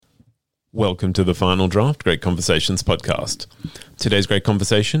Welcome to the Final Draft Great Conversations podcast. Today's great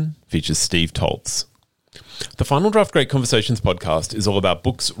conversation features Steve Toltz. The Final Draft Great Conversations podcast is all about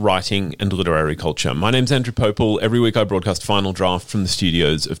books, writing, and literary culture. My name's Andrew Popel. Every week I broadcast Final Draft from the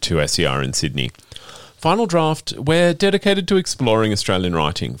studios of 2SER in Sydney. Final Draft, we're dedicated to exploring Australian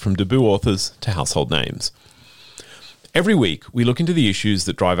writing, from debut authors to household names. Every week, we look into the issues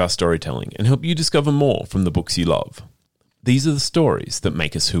that drive our storytelling and help you discover more from the books you love. These are the stories that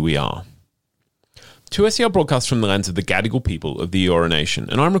make us who we are. 2SER broadcasts from the lands of the Gadigal people of the Eora Nation,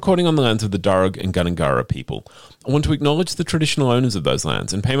 and I'm recording on the lands of the Darug and Gundungurra people. I want to acknowledge the traditional owners of those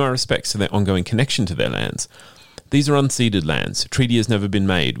lands and pay my respects to their ongoing connection to their lands. These are unceded lands. Treaty has never been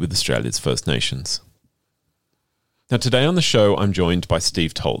made with Australia's First Nations. Now, today on the show, I'm joined by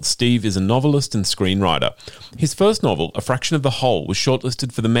Steve Toltz. Steve is a novelist and screenwriter. His first novel, A Fraction of the Whole, was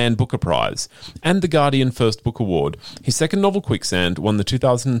shortlisted for the Man Booker Prize and the Guardian First Book Award. His second novel, Quicksand, won the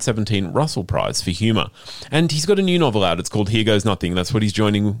 2017 Russell Prize for Humour. And he's got a new novel out. It's called Here Goes Nothing. That's what he's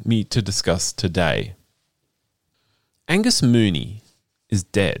joining me to discuss today. Angus Mooney is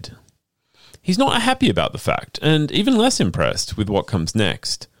dead. He's not happy about the fact, and even less impressed with what comes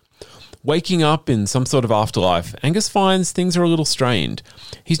next. Waking up in some sort of afterlife, Angus finds things are a little strained.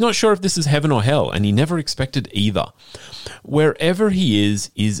 He's not sure if this is heaven or hell, and he never expected either. Wherever he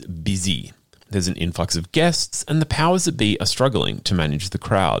is busy. There's an influx of guests, and the powers that be are struggling to manage the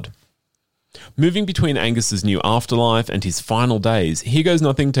crowd. Moving between Angus's new afterlife and his final days, Here Goes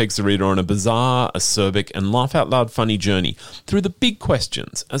Nothing takes the reader on a bizarre, acerbic, and laugh-out-loud funny journey through the big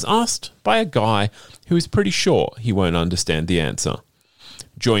questions, as asked by a guy who is pretty sure he won't understand the answer.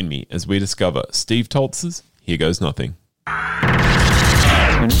 Join me as we discover Steve Toltz's Here Goes Nothing.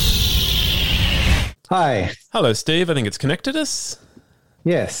 Hi. Hello, Steve. I think it's connected us.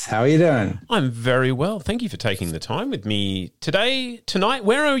 Yes. How are you doing? I'm very well. Thank you for taking the time with me tonight.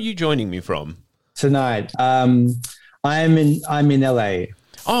 Where are you joining me from? Tonight. I'm in LA.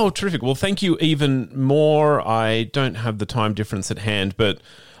 Oh, terrific. Well, thank you even more. I don't have the time difference at hand, but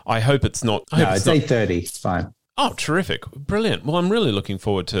I hope it's not. It's 8:30. It's fine. Oh, terrific. Brilliant. Well, I'm really looking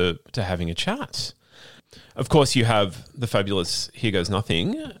forward to having a chat. Of course, you have the fabulous Here Goes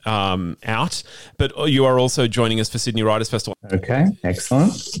Nothing out, but you are also joining us for Sydney Writers Festival. Okay,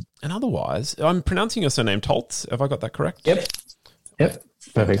 excellent. And otherwise, I'm pronouncing your surname Toltz. Have I got that correct? Yep, perfect.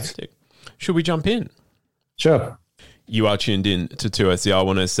 Fantastic. Should we jump in? Sure. You are tuned in to 2SER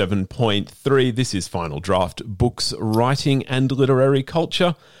 107.3. This is Final Draft, books, writing, and literary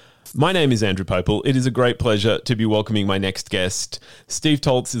culture. My name is Andrew Popel. It is a great pleasure to be welcoming my next guest. Steve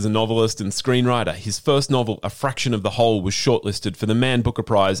Toltz is a novelist and screenwriter. His first novel, A Fraction of the Whole, was shortlisted for the Man Booker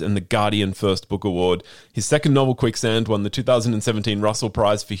Prize and the Guardian First Book Award. His second novel, Quicksand, won the 2017 Russell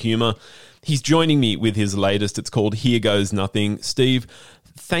Prize for Humour. He's joining me with his latest. It's called Here Goes Nothing. Steve,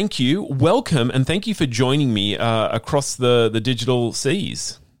 thank you. Welcome, and thank you for joining me across the digital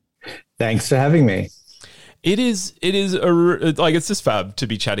seas. Thanks for having me. It's just fab to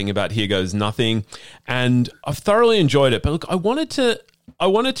be chatting about Here Goes Nothing, and I've thoroughly enjoyed it. But look, I wanted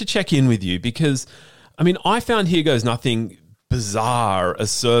to check in with you because, I found Here Goes Nothing bizarre,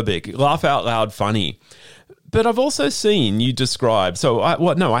 acerbic, laugh out loud funny. But I've also seen you describe.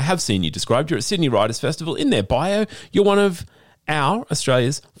 I have seen you described. You're at Sydney Writers Festival. In their bio, you're one of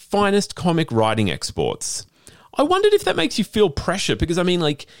Australia's finest comic writing exports. I wondered if that makes you feel pressure because,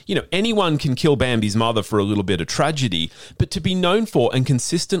 anyone can kill Bambi's mother for a little bit of tragedy, but to be known for and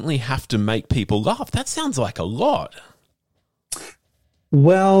consistently have to make people laugh, that sounds like a lot.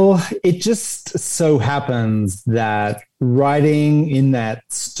 Well, it just so happens that writing in that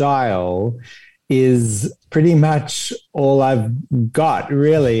style is pretty much all I've got,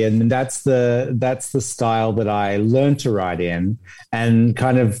 really. And that's the style that I learned to write in. And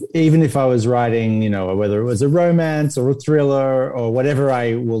kind of, even if I was writing, whether it was a romance or a thriller or whatever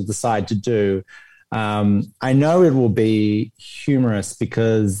I will decide to do, I know it will be humorous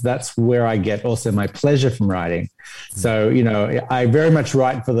because that's where I get also my pleasure from writing. So, I very much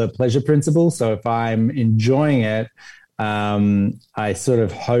write for the pleasure principle. So if I'm enjoying it, I sort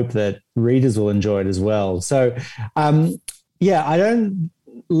of hope that readers will enjoy it as well. So, I don't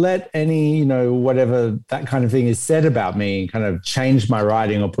let any, whatever that kind of thing is said about me kind of change my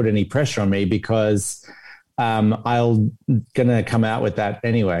writing or put any pressure on me because I'll gonna come out with that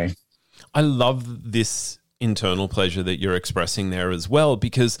anyway. I love this internal pleasure that you're expressing there as well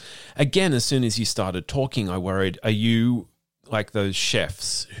because, again, as soon as you started talking, I worried, are you like those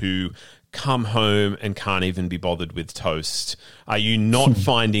chefs who come home and can't even be bothered with toast? Are you not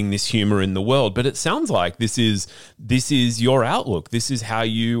finding this humor in the world? But it sounds like this is your outlook. This is how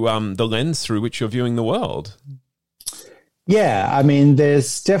you, the lens through which you're viewing the world. Yeah, I mean,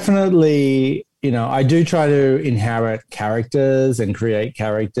 there's definitely, I do try to inherit characters and create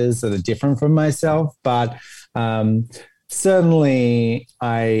characters that are different from myself, but um, certainly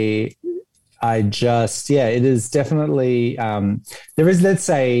I just, yeah, it is definitely, there is, let's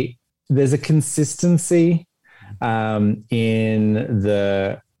say, there's a consistency in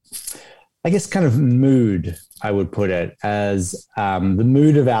the, I guess, kind of mood, I would put it, as the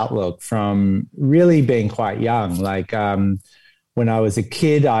mood of Outlook from really being quite young. Like when I was a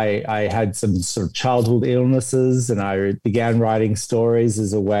kid, I had some sort of childhood illnesses, and I began writing stories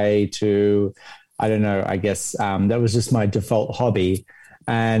as a way to, I don't know, I guess that was just my default hobby.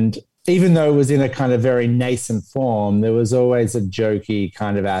 And even though it was in a kind of very nascent form, there was always a jokey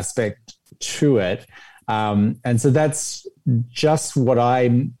kind of aspect to it. And so that's just what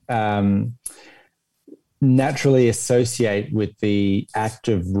I naturally associate with the act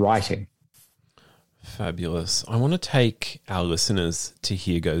of writing. Fabulous. I want to take our listeners to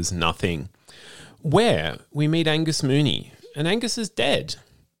Here Goes Nothing, where we meet Angus Mooney, and Angus is dead.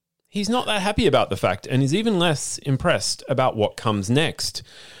 He's not that happy about the fact, and is even less impressed about what comes next.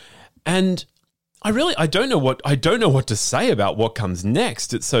 And I don't know what to say about what comes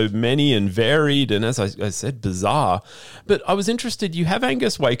next. It's so many and varied, and as I said, bizarre. But I was interested. You have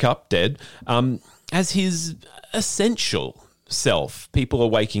Angus wake up dead as his essential self. People are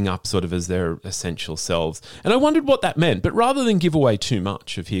waking up sort of as their essential selves, and I wondered what that meant. But rather than give away too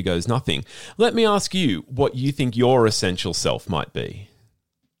much of Here Goes Nothing, let me ask you what you think your essential self might be.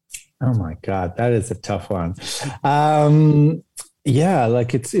 Oh my God, that is a tough one. Yeah,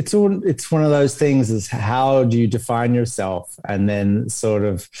 like it's one of those things, is how do you define yourself? And then sort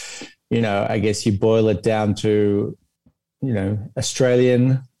of, I guess you boil it down to,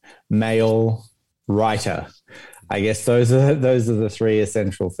 Australian male writer. I guess those are the three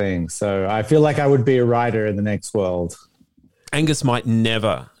essential things. So I feel like I would be a writer in the next world. Angus might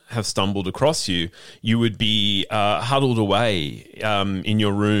never have stumbled across you. You would be huddled away in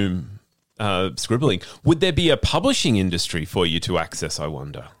your room scribbling. Would there be a publishing industry for you to access, I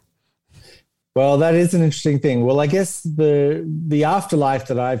wonder? Well, that is an interesting thing. Well, I guess the afterlife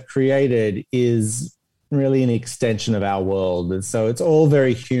that I've created is really an extension of our world. And so it's all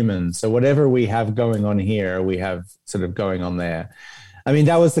very human. So whatever we have going on here, we have sort of going on there. I mean,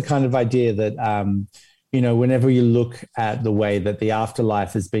 that was the kind of idea that, whenever you look at the way that the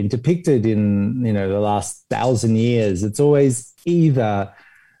afterlife has been depicted in, the last 1,000 years, it's always either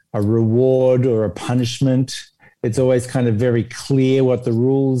a reward or a punishment. It's always kind of very clear what the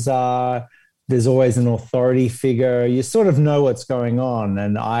rules are. There's always an authority figure. You sort of know what's going on.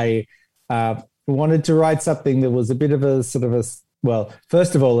 And I wanted to write something that was a bit of a sort of well,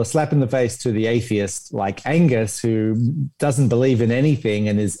 first of all, a slap in the face to the atheist like Angus, who doesn't believe in anything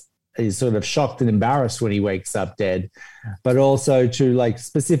and is sort of shocked and embarrassed when he wakes up dead, but also to like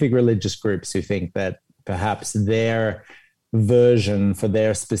specific religious groups who think that perhaps their version for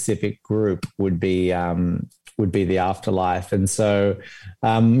their specific group would be the afterlife. And so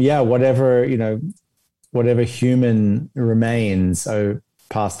whatever human remains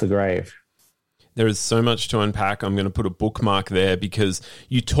past the grave. There is so much to unpack. I'm going to put a bookmark there, because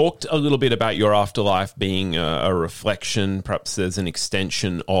you talked a little bit about your afterlife being a reflection. Perhaps there's an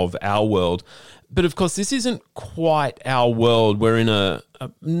extension of our world. But of course, this isn't quite our world. We're in a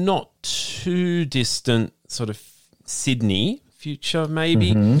not too distant sort of Sydney future,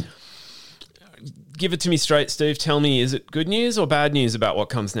 maybe. Mm-hmm. Give it to me straight, Steve. Tell me, is it good news or bad news about what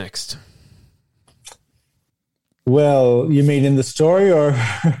comes next? Well, you mean in the story, or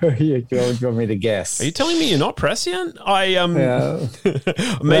do you want me to guess? Are you telling me you're not prescient? I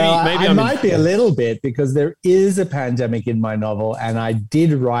might be a little bit, because there is a pandemic in my novel, and I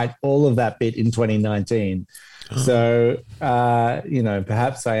did write all of that bit in 2019. So,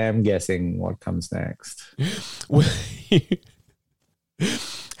 perhaps I am guessing what comes next.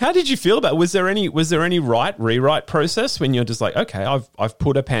 How did you feel about it? Was there any rewrite process when you're just like, okay, I've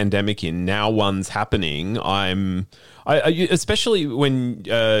put a pandemic in, now one's happening. Especially when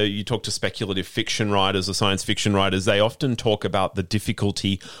you talk to speculative fiction writers or science fiction writers, they often talk about the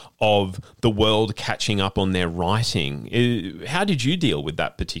difficulty of the world catching up on their writing. How did you deal with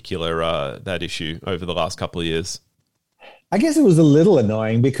that particular that issue over the last couple of years? I guess it was a little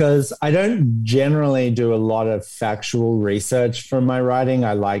annoying, because I don't generally do a lot of factual research for my writing.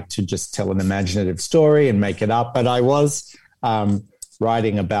 I like to just tell an imaginative story and make it up. But I was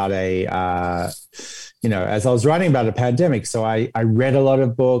writing about as I was writing about a pandemic. So I read a lot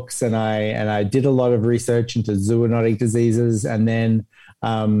of books, and I did a lot of research into zoonotic diseases. And then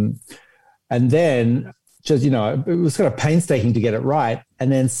just, it was kind of painstaking to get it right. And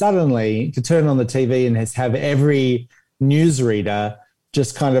then suddenly to turn on the TV and have every newsreader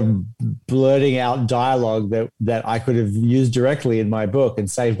just kind of blurting out dialogue that I could have used directly in my book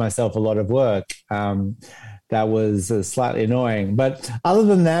and saved myself a lot of work. That was slightly annoying. But other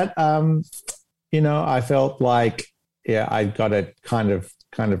than that, I felt like, I got it kind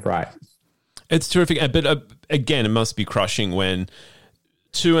of right. It's terrific. But again, it must be crushing when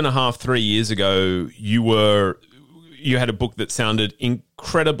 2.5, 3 years ago, you had a book that sounded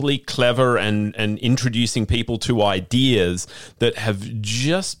incredibly clever and introducing people to ideas that have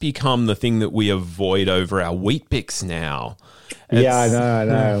just become the thing that we avoid over our Weet-Bix now. I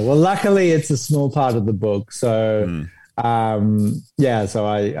know. Well, luckily it's a small part of the book. So, so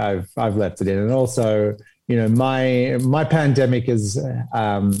I've left it in. And also, my pandemic is,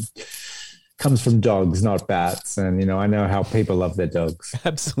 comes from dogs, not bats. And, I know how people love their dogs.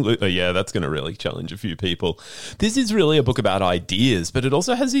 Absolutely. Yeah, that's going to really challenge a few people. This is really a book about ideas, but it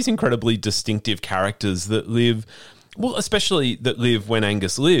also has these incredibly distinctive characters that live, well, especially that live when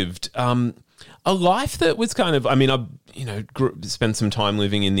Angus lived. A life that was kind of, spent some time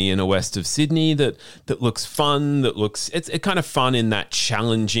living in the inner west of Sydney that looks fun, it's kind of fun in that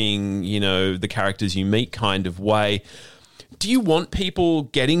challenging, the characters you meet kind of way. Do you want people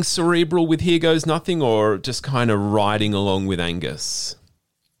getting cerebral with Here Goes Nothing or just kind of riding along with Angus?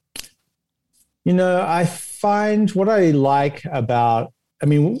 I find what I like about,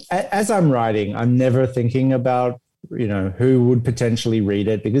 as I'm writing, I'm never thinking about, who would potentially read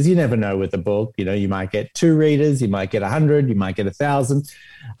it, because you never know with a book. You might get 2 readers, you might get 100, you might get 1,000.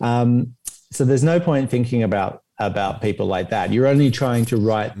 So there's no point thinking about people like that. You're only trying to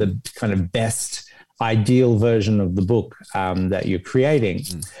write the kind of best ideal version of the book that you're creating.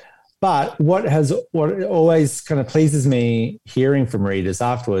 But what always kind of pleases me hearing from readers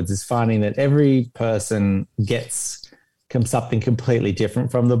afterwards is finding that every person gets something completely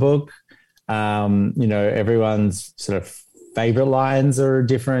different from the book. Everyone's sort of favorite lines are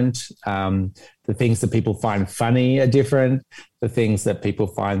different. The things that people find funny are different. The things that people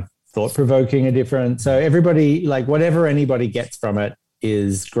find thought-provoking are different. So everybody, like, whatever anybody gets from it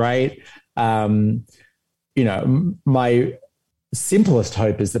is great. My simplest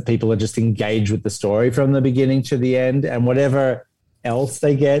hope is that people are just engaged with the story from the beginning to the end, and whatever else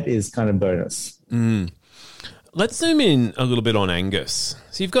they get is kind of bonus. Let's zoom in a little bit on Angus.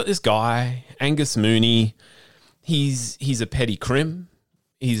 So you've got this guy, Angus Mooney. He's a petty crim.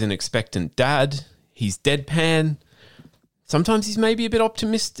 He's an expectant dad. He's deadpan. Sometimes he's maybe a bit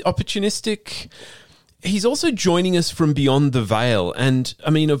opportunistic. He's also joining us from beyond the veil. And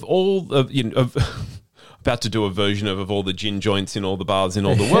about to do a version of all the gin joints in all the bars in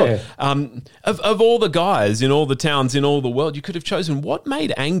all the world. Of all the guys in all the towns in all the world, you could have chosen. What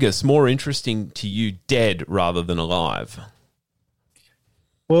made Angus more interesting to you dead rather than alive?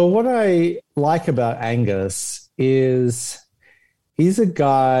 Well, what I like about Angus is he's a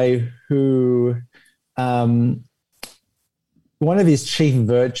guy who one of his chief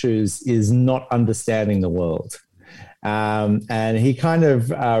virtues is not understanding the world. And he kind of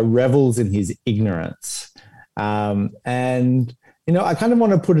revels in his ignorance. I kind of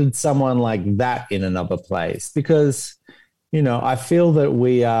want to put someone like that in another place because, I feel that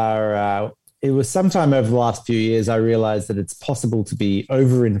we are, it was sometime over the last few years, I realized that it's possible to be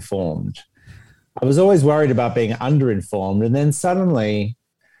overinformed. I was always worried about being underinformed. And then suddenly,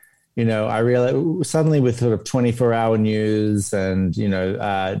 I realized with sort of 24-hour news and,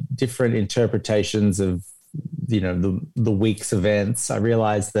 different interpretations of, the week's events, I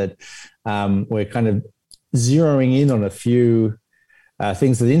realized that we're kind of zeroing in on a few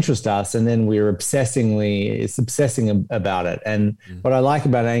things that interest us, and then we're obsessing about it. And what I like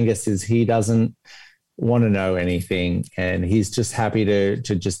about Angus is he doesn't want to know anything, and he's just happy to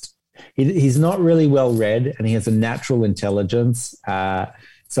just. He's not really well read, and he has a natural intelligence.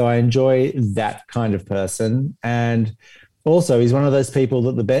 So I enjoy that kind of person, and also he's one of those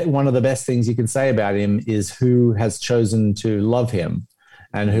people that one of the best things you can say about him is who has chosen to love him,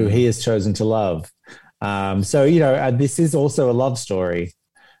 and who he has chosen to love. This is also a love story.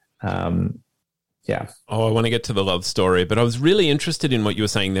 Yeah. Oh, I want to get to the love story, but I was really interested in what you were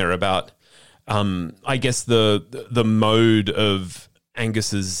saying there about, I guess the mode of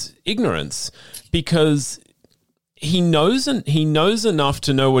Angus's ignorance, because he knows enough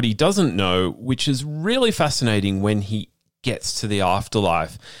to know what he doesn't know, which is really fascinating when he gets to the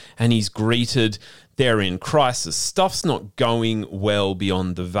afterlife and he's greeted. They're in crisis. Stuff's not going well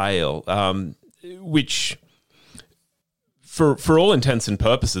beyond the veil. Which, for all intents and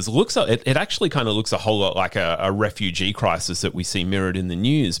purposes, it actually kind of looks a whole lot like a refugee crisis that we see mirrored in the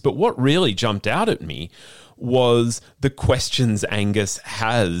news. But what really jumped out at me was the questions Angus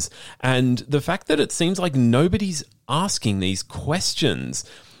has, and the fact that it seems like nobody's asking these questions.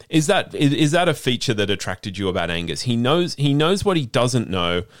 Is that a feature that attracted you about Angus? He knows what he doesn't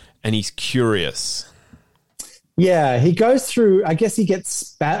know, and he's curious. Yeah, he goes through, I guess he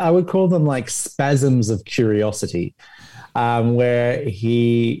gets, I would call them like spasms of curiosity, where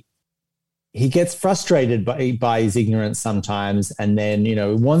he gets frustrated by his ignorance sometimes, and then,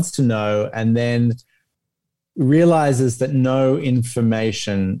 wants to know, and then realizes that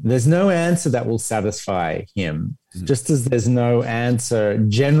there's no answer that will satisfy him, just as there's no answer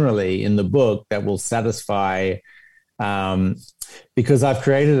generally in the book that will satisfy, because I've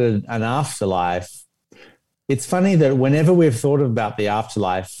created an afterlife. It's funny that whenever we've thought about the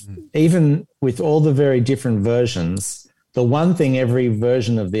afterlife, even with all the very different versions, the one thing every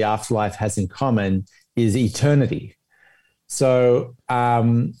version of the afterlife has in common is eternity. So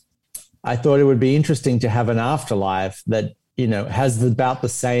I thought it would be interesting to have an afterlife that, has about the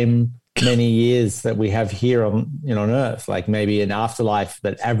same many years that we have here on Earth, like maybe an afterlife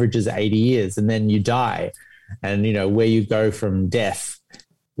that averages 80 years, and then you die. And, where you go from death,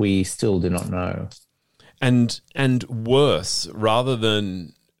 we still do not know. And worse, rather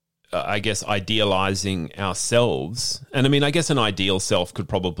than, I guess, idealizing ourselves. And I mean, I guess an ideal self could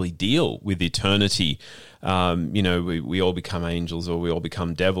probably deal with eternity. We all become angels or we all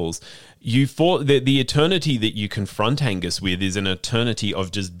become devils. The eternity that you confront Angus with is an eternity of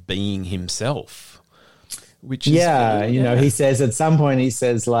just being himself. Which is, he says at some point,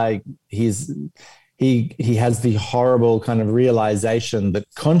 like he has the horrible kind of realization that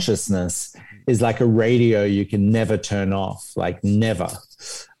consciousness is like a radio you can never turn off, like never.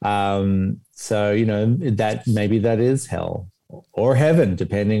 That maybe that is hell or heaven,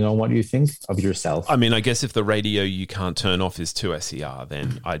 depending on what you think of yourself. I mean, I guess if the radio you can't turn off is 2SER,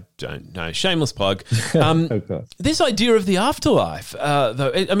 then I don't know. Shameless plug. This idea of the afterlife,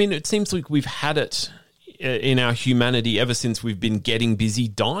 though, it seems like we've had it in our humanity ever since we've been getting busy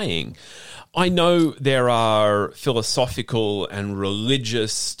dying. I know there are philosophical and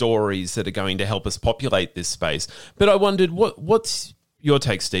religious stories that are going to help us populate this space, but I wondered, what's your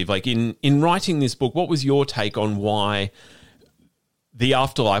take, Steve? Like in writing this book, what was your take on why the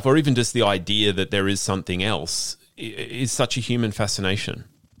afterlife, or even just the idea that there is something else, is such a human fascination?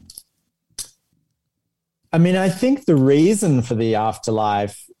 I mean, I think the reason for the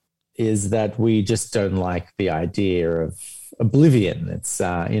afterlife is that we just don't like the idea of oblivion. It's,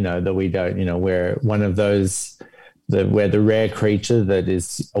 that we don't, we're one of those, we're the rare creature that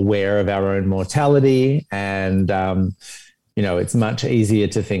is aware of our own mortality. And, it's much easier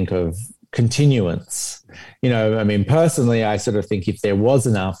to think of continuance. Personally, I sort of think if there was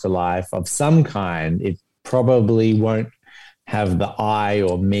an afterlife of some kind, it probably won't have the I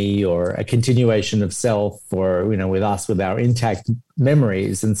or me or a continuation of self or, with us, with our intact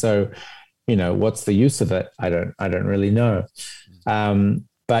memories. And so, what's the use of it? I don't really know.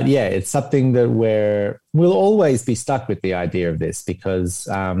 But yeah, it's something that we'll always be stuck with the idea of this, because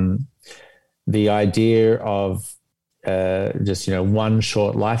the idea of just one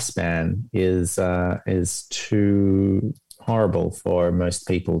short lifespan is too horrible for most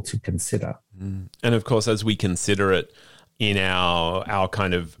people to consider. And of course, as we consider it in our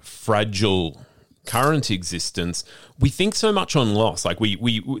kind of fragile current existence, we think so much on loss. Like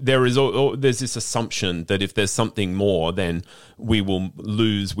there's this assumption that if there's something more, then we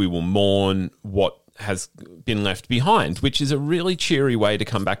will mourn what has been left behind, which is a really cheery way to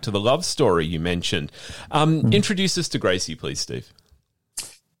come back to the love story you mentioned. Introduce us to Gracie, please, Steve.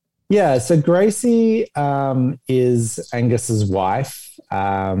 Yeah, so Gracie is Angus's wife.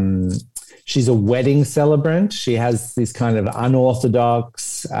 She's a wedding celebrant. She has these kind of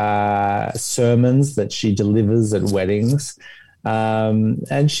unorthodox sermons that she delivers at weddings.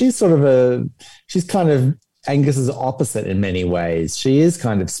 And she's she's kind of Angus's opposite in many ways. She is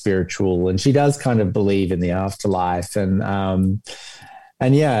kind of spiritual, and she does kind of believe in the afterlife. And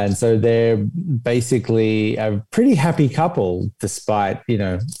so they're basically a pretty happy couple, despite,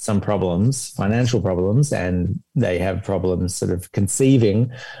 some problems, financial problems, and they have problems sort of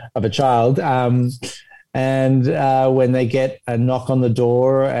conceiving of a child. And when they get a knock on the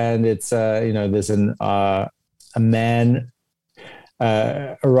door and it's, there's a man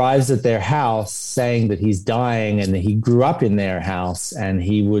arrives at their house saying that he's dying and that he grew up in their house and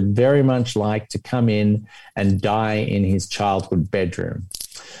he would very much like to come in and die in his childhood bedroom.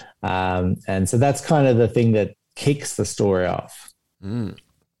 And so that's kind of the thing that kicks the story off.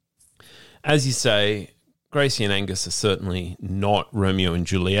 As you say, Gracie and Angus are certainly not Romeo and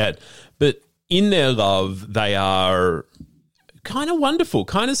Juliet, but in their love, they are kind of wonderful,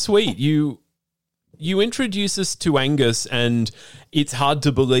 kind of sweet. you introduce us to Angus, and it's hard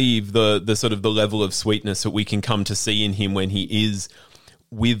to believe the sort of the level of sweetness that we can come to see in him when he is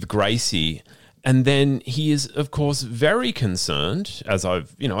with Gracie. And then he is, of course, very concerned, as I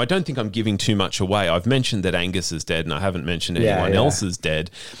don't think I'm giving too much away. I've mentioned that Angus is dead, and I haven't mentioned anyone else is dead.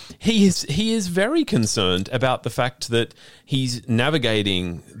 He is very concerned about the fact that he's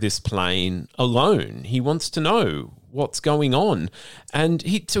navigating this plane alone. He wants to know what's going on. And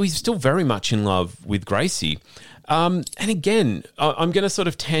so he's still very much in love with Gracie. And again, I'm going to sort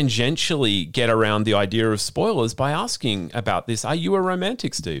of tangentially get around the idea of spoilers by asking about this. Are you a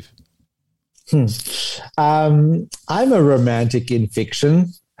romantic, Steve? I'm a romantic in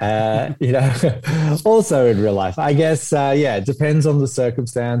fiction, also in real life. I guess, it depends on the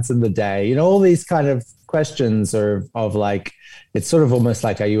circumstance and the day. All these kind of questions are of like, it's sort of almost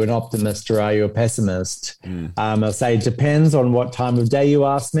like, are you an optimist or are you a pessimist? I'll say it depends on what time of day you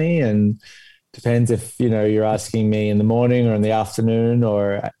ask me, and depends if, you're asking me in the morning or in the afternoon,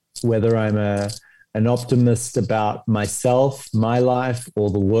 or whether I'm an optimist about myself, my life, or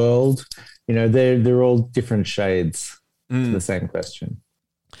the world. They're all different shades to the same question.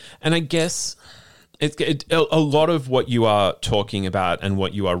 And I guess a lot of what you are talking about and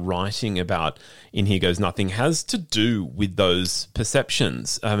what you are writing about in Here Goes Nothing has to do with those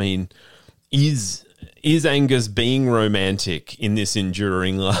perceptions. I mean, is Angus being romantic in this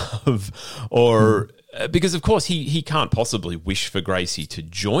enduring love, or because of course he can't possibly wish for Gracie to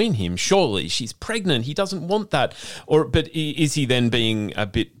join him. Surely she's pregnant. He doesn't want that. But is he then being a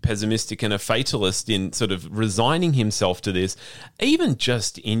bit pessimistic and a fatalist in sort of resigning himself to this, even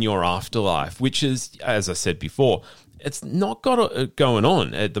just in your afterlife, which is, as I said before, it's not got going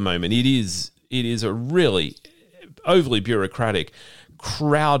on at the moment. It is a really overly bureaucratic,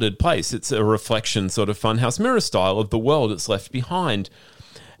 crowded place. It's a reflection, sort of funhouse mirror style, of the world it's left behind.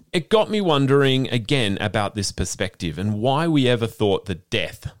 It got me wondering again about this perspective and why we ever thought that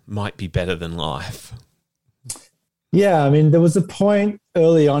death might be better than life. Yeah, I mean, there was a point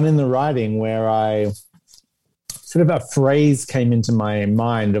early on in the writing where I sort of a phrase came into my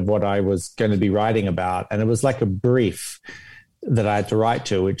mind of what I was going to be writing about. And it was like a brief that I had to write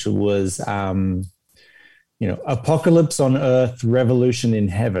to, which was, apocalypse on Earth, revolution in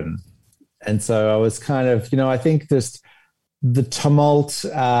heaven. And so I was kind of, I think just the tumult,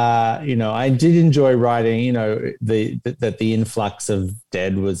 I did enjoy writing, that the influx of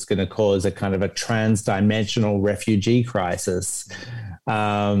dead was going to cause a kind of a trans-dimensional refugee crisis.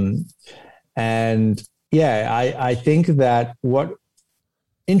 I think that what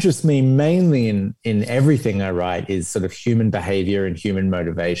interests me mainly in everything I write is sort of human behavior and human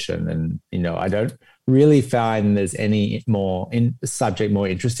motivation. And, I don't really find there's any subject more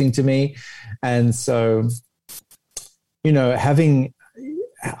interesting to me. And so,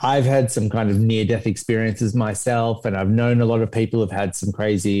 I've had some kind of near-death experiences myself, and I've known a lot of people who've had some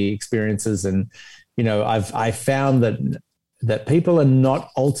crazy experiences. And, I found that people are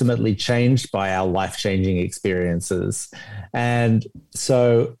not ultimately changed by our life-changing experiences. And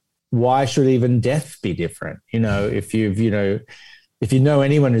so why should even death be different? If you know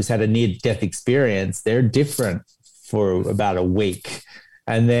anyone who's had a near-death experience, they're different for about a week.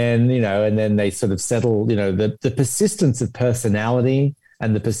 And then, they sort of settle, the persistence of personality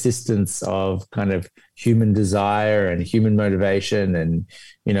and the persistence of kind of human desire and human motivation and,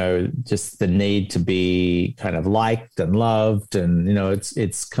 just the need to be kind of liked and loved. And,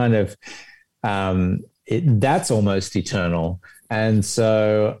 it's kind of, that's almost eternal. And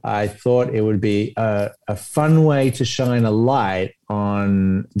so I thought it would be a fun way to shine a light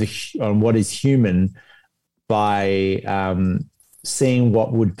on what is human by seeing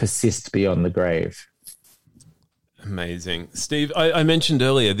what would persist beyond the grave. Amazing. Steve, I mentioned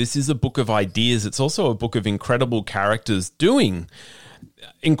earlier, this is a book of ideas. It's also a book of incredible characters doing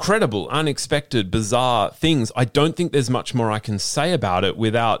incredible, unexpected, bizarre things. I don't think there's much more I can say about it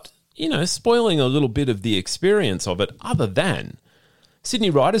without, spoiling a little bit of the experience of it, other than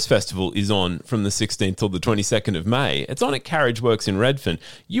Sydney Writers' Festival is on from the 16th till the 22nd of May. It's on at Carriage Works in Redfern.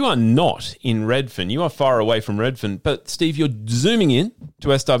 You are not in Redfern. You are far away from Redfern. But, Steve, you're zooming in to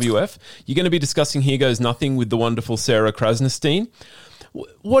SWF. You're going to be discussing Here Goes Nothing with the wonderful Sarah Krasnostein.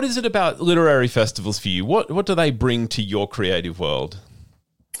 What is it about literary festivals for you? What do they bring to your creative world?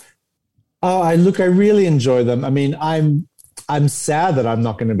 I really enjoy them. I mean, I'm sad that I'm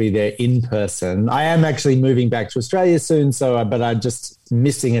not going to be there in person. I am actually moving back to Australia soon, but I'm just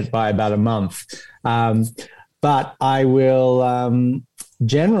missing it by about a month. But I will.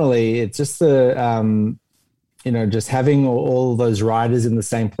 Generally, it's just just having all those writers in the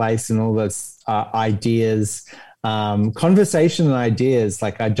same place and all those ideas, conversation and ideas.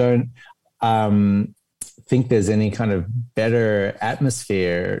 Like think there's any kind of better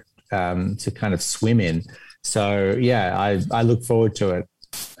atmosphere to kind of swim in. So yeah, I look forward to it,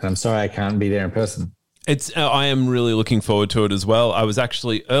 and I'm sorry I can't be there in person. I am really looking forward to it as well. I was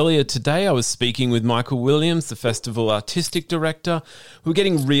actually earlier today, I was speaking with Michael Williams, the festival artistic director. We're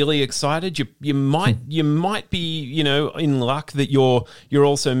getting really excited. You might be, in luck that you're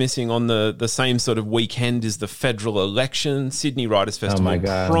also missing on the same sort of weekend as the federal election. Sydney Writers Festival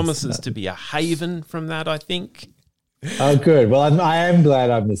promises to be a haven from that, I think. Oh, good. Well, I am glad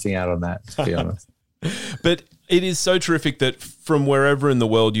I'm missing out on that, to be honest. But it is so terrific that from wherever in the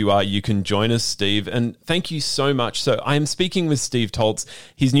world you are, you can join us, Steve. And thank you so much. So I am speaking with Steve Toltz.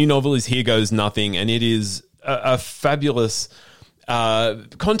 His new novel is Here Goes Nothing, and it is a fabulous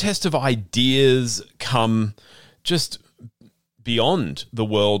contest of ideas come just beyond the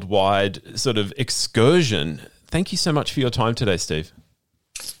worldwide sort of excursion. Thank you so much for your time today, Steve.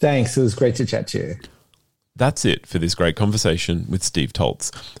 Thanks. It was great to chat to you. That's it for this great conversation with Steve Toltz.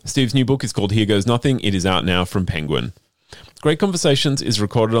 Steve's new book is called Here Goes Nothing. It is out now from Penguin. Great Conversations is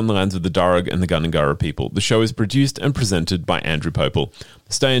recorded on the lands of the Darug and the Gundungurra people. The show is produced and presented by Andrew Popel.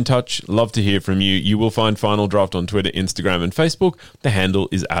 Stay in touch. Love to hear from you. You will find Final Draft on Twitter, Instagram, and Facebook. The handle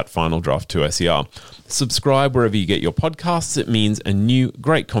is @FinalDraft2SER. Subscribe wherever you get your podcasts. It means a new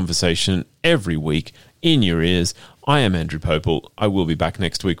great conversation every week in your ears. I am Andrew Popel. I will be back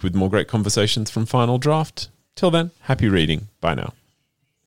next week with more great conversations from Final Draft. Till then, happy reading. Bye now.